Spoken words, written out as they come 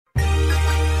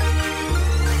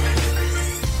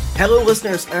Hello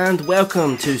listeners and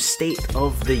welcome to State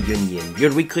of the Union,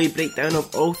 your weekly breakdown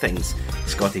of all things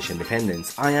Scottish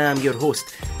independence. I am your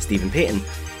host, Stephen Payton.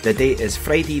 The date is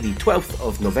Friday the 12th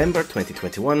of November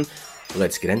 2021.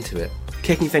 Let's get into it.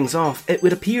 Kicking things off, it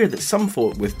would appear that some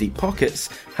folk with deep pockets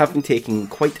have been taking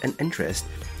quite an interest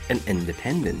in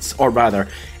independence, or rather,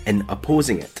 in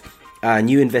opposing it. A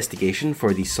new investigation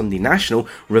for the Sunday National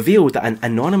revealed that an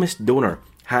anonymous donor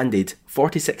handed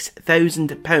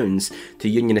 £46,000 to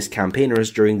Unionist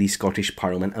campaigners during the Scottish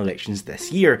Parliament elections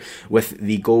this year, with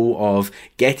the goal of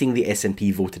getting the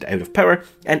SNP voted out of power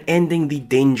and ending the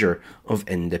danger of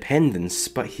independence.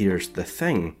 But here's the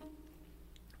thing.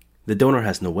 The donor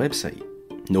has no website,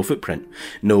 no footprint,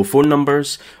 no phone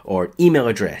numbers or email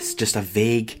address, just a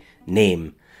vague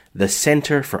name. The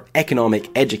Centre for Economic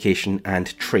Education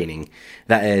and Training,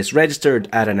 that is registered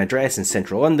at an address in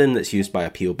central London that's used by a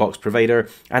PO Box provider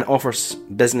and offers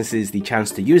businesses the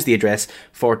chance to use the address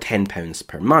for £10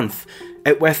 per month.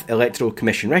 Out with Electoral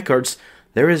Commission records,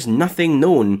 there is nothing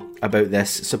known about this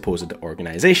supposed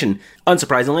organisation.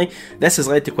 Unsurprisingly, this has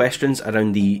led to questions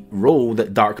around the role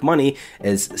that dark money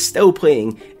is still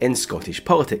playing in Scottish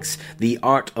politics, the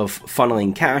art of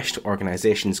funneling cash to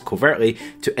organisations covertly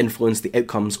to influence the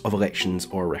outcomes of elections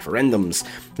or referendums.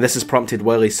 This has prompted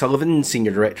Willie Sullivan,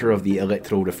 Senior Director of the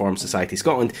Electoral Reform Society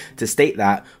Scotland, to state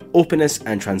that openness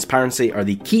and transparency are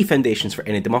the key foundations for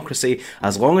any democracy.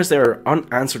 As long as there are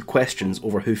unanswered questions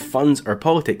over who funds our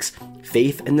politics,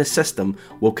 faith in the system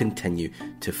will continue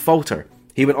to falter.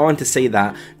 He went on to say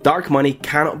that dark money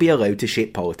cannot be allowed to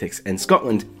shape politics in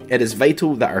Scotland. It is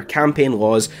vital that our campaign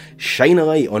laws shine a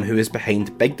light on who is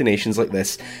behind big donations like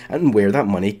this and where that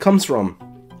money comes from.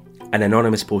 An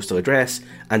anonymous postal address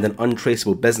and an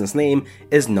untraceable business name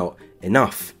is not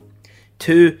enough.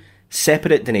 2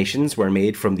 separate donations were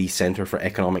made from the Centre for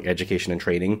Economic Education and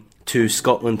Training to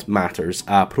Scotland Matters,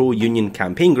 a pro-union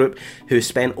campaign group who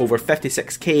spent over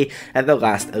 56k at the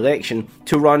last election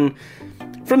to run,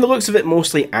 from the looks of it,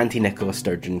 mostly anti-Nicola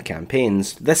Sturgeon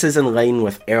campaigns. This is in line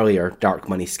with earlier dark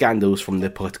money scandals from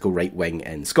the political right wing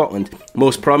in Scotland,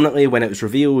 most prominently when it was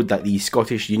revealed that the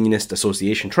Scottish Unionist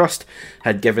Association Trust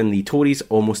had given the Tories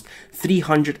almost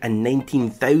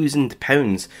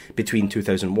 £319,000 between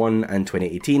 2001 and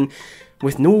 2018,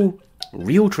 with no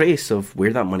real trace of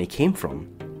where that money came from.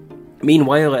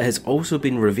 Meanwhile, it has also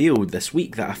been revealed this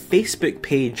week that a Facebook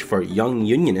page for young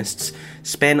unionists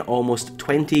spent almost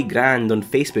 20 grand on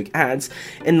Facebook ads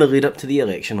in the lead up to the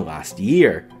election last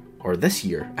year. Or this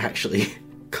year, actually.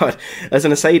 God, as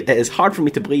an aside, it is hard for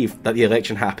me to believe that the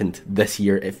election happened this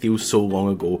year. It feels so long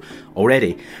ago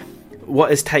already.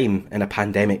 What is time in a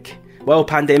pandemic? Well,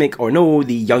 pandemic or no,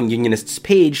 the Young Unionists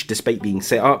page, despite being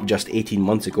set up just 18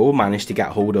 months ago, managed to get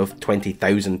hold of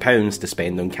 £20,000 to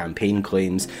spend on campaign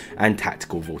claims and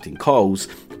tactical voting calls,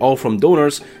 all from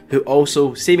donors who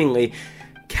also, seemingly,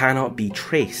 cannot be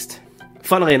traced.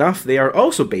 Funnily enough, they are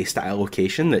also based at a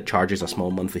location that charges a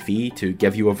small monthly fee to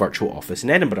give you a virtual office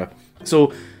in Edinburgh.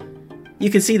 So,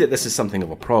 you can see that this is something of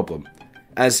a problem.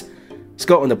 As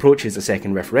Scotland approaches a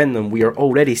second referendum, we are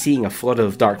already seeing a flood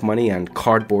of dark money and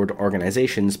cardboard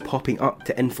organisations popping up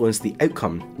to influence the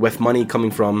outcome, with money coming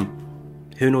from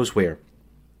who knows where.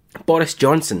 Boris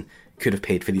Johnson could have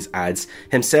paid for these ads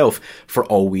himself, for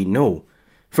all we know.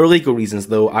 For legal reasons,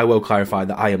 though, I will clarify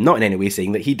that I am not in any way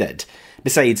saying that he did.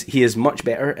 Besides, he is much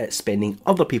better at spending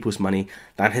other people's money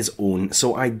than his own,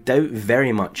 so I doubt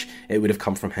very much it would have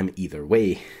come from him either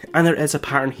way. And there is a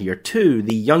pattern here too.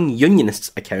 The Young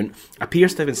Unionists account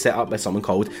appears to have been set up by someone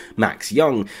called Max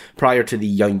Young. Prior to the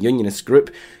Young Unionists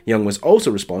group, Young was also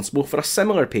responsible for a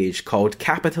similar page called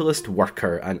Capitalist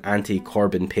Worker, an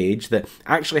anti-Corbyn page that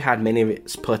actually had many of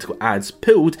its political ads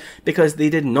pulled because they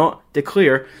did not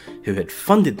declare who had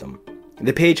funded them.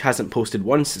 The page hasn't posted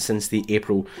once since the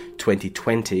April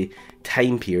 2020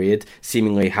 time period,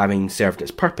 seemingly having served its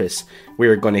purpose.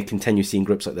 We're going to continue seeing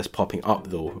groups like this popping up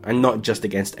though, and not just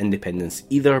against independence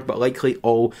either, but likely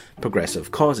all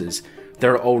progressive causes.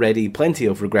 There are already plenty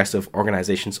of regressive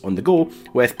organisations on the go,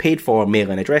 with paid for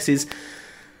mail-in addresses,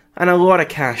 and a lot of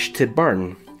cash to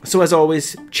burn. So as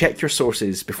always, check your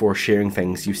sources before sharing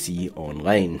things you see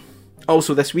online.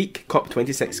 Also this week,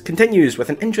 COP26 continues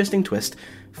with an interesting twist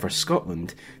for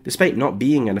Scotland. Despite not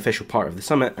being an official part of the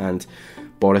summit and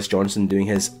Boris Johnson doing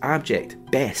his abject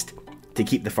best to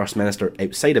keep the First Minister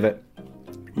outside of it,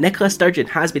 Nicola Sturgeon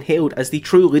has been hailed as the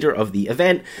true leader of the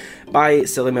event by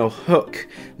Salim El Houk,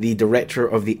 the director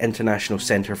of the International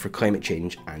Centre for Climate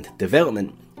Change and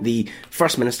Development. The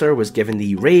First Minister was given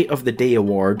the Ray of the Day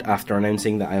award after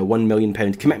announcing that a £1 million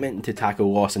commitment to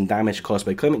tackle loss and damage caused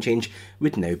by climate change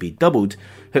would now be doubled.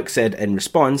 Hook said in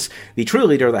response, "The true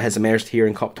leader that has emerged here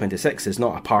in COP26 is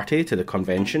not a party to the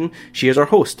convention. She is our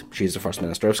host. She is the First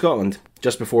Minister of Scotland."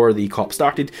 Just before the COP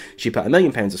started, she put £1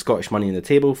 million of Scottish money on the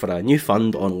table for a new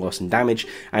fund on loss and damage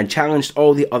and challenged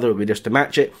all the other leaders to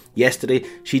match it. Yesterday,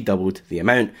 she doubled the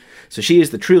amount. So she is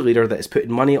the true leader that is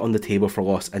putting money on the table for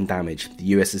loss and damage. The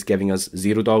US is giving us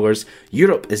 $0,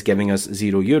 Europe is giving us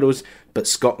 €0, but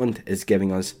Scotland is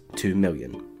giving us $2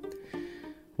 million.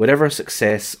 Whatever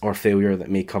success or failure that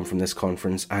may come from this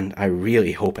conference, and I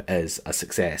really hope it is a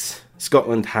success,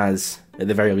 Scotland has, at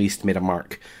the very least, made a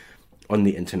mark on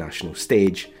the international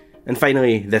stage. And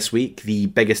finally, this week, the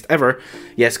biggest ever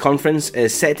Yes conference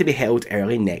is set to be held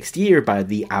early next year by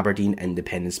the Aberdeen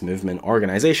Independence Movement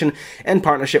organisation in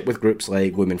partnership with groups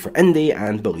like Women for Indie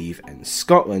and Believe in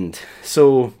Scotland.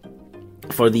 So,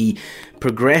 for the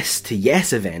Progress to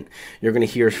Yes event, you're going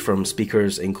to hear from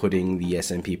speakers including the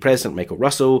SNP President Michael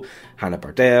Russell, Hannah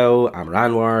Bardell, Amar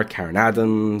Anwar, Karen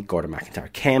Adam, Gordon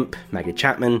McIntyre-Kemp, Maggie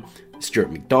Chapman,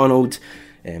 Stuart MacDonald,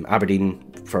 Aberdeen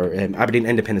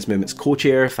Independence Movement's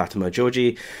co-chair Fatima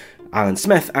Joji, Alan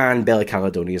Smith, and Bella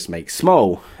Caledonia's Mike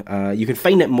Small. You can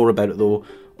find out more about it though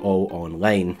all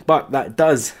online. But that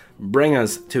does bring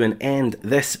us to an end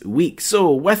this week.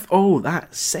 So with all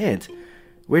that said,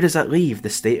 where does that leave the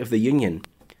State of the Union?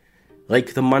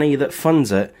 Like the money that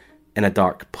funds it, in a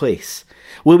dark place.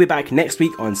 We'll be back next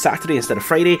week on Saturday instead of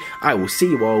Friday. I will see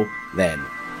you all then.